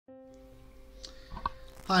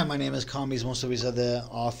Hi, my name is Kambiz Mostofizadeh,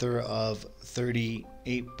 author of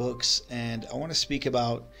 38 books, and I want to speak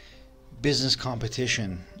about business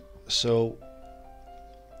competition. So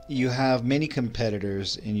you have many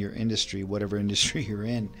competitors in your industry, whatever industry you're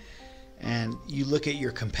in, and you look at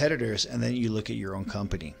your competitors and then you look at your own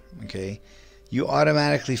company, okay? You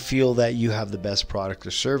automatically feel that you have the best product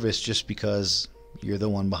or service just because you're the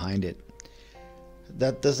one behind it.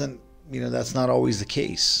 That doesn't, that's not always the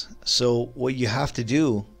case. So what you have to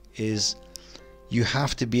do is you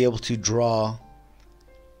have to be able to draw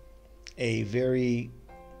a very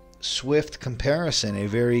swift comparison, a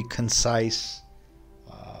very concise,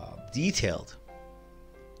 detailed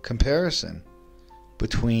comparison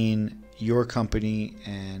between your company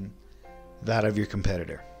and that of your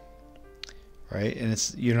competitor, right?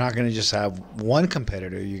 And you're not going to just have one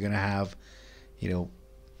competitor. You're going to have,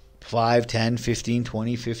 5, 10, 15,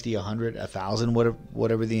 20, 50, 100, 1,000,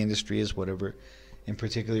 whatever the industry is, whatever in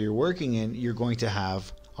particular you're working in, you're going to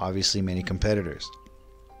have obviously many competitors.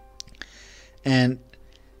 And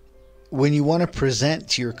when you want to present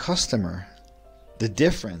to your customer the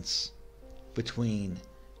difference between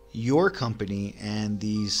your company and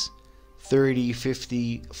these 30,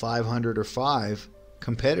 50, 500, or 5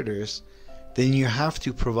 competitors, then you have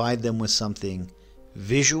to provide them with something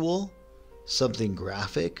visual, something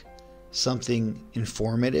graphic, something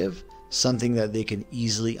informative, something that they can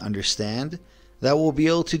easily understand, that will be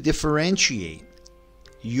able to differentiate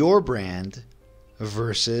your brand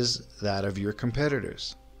versus that of your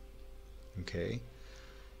competitors. Okay?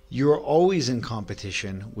 You're always in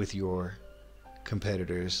competition with your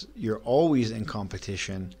competitors. You're always in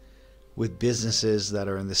competition with businesses that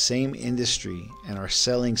are in the same industry and are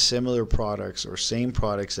selling similar products or same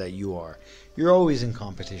products that you are. You're always in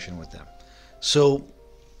competition with them. So,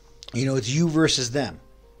 it's you versus them.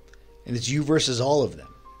 And it's you versus all of them.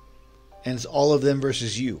 And it's all of them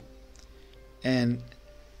versus you. And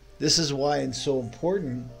this is why it's so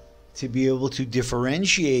important to be able to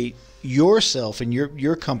differentiate yourself and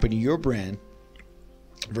your company, your brand,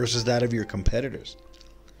 versus that of your competitors.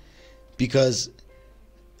 Because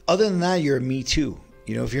other than that, you're a me too.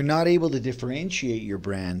 If you're not able to differentiate your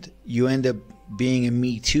brand, you end up being a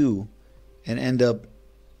me too and end up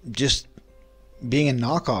just being a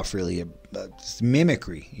knockoff, really, it's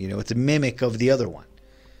mimicry. It's a mimic of the other one,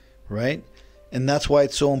 right? And that's why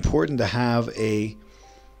it's so important to have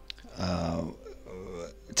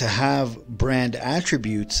brand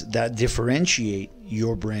attributes that differentiate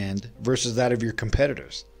your brand versus that of your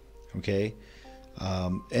competitors. Okay,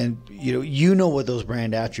 and you know what those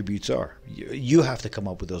brand attributes are. You have to come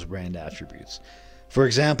up with those brand attributes. For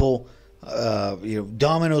example,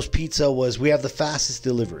 Domino's Pizza we have the fastest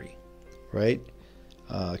delivery, right?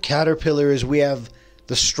 Caterpillar is we have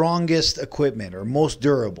the strongest equipment or most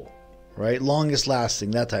durable, right? Longest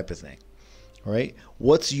lasting, that type of thing, right?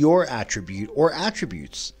 What's your attribute or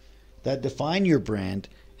attributes that define your brand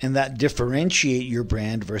and that differentiate your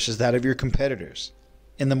brand versus that of your competitors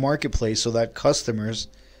in the marketplace so that customers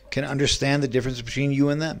can understand the difference between you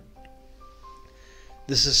and them?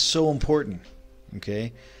 This is so important,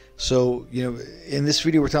 okay? So, in this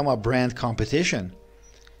video, we're talking about brand competition.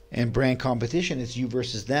 And brand competition is you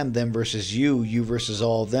versus them versus you versus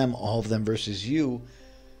all of them versus you.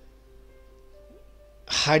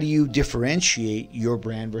 How do you differentiate your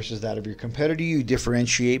brand versus that of your competitor? You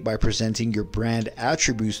differentiate by presenting your brand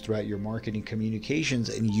attributes throughout your marketing communications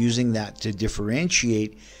and using that to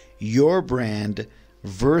differentiate your brand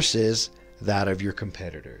versus that of your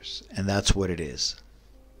competitors. And that's what it is.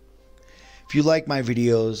 If you like my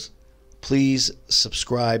videos, please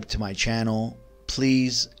subscribe to my channel.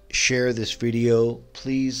 Please share this video.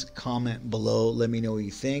 Please comment below. Let me know what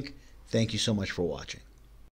you think. Thank you so much for watching.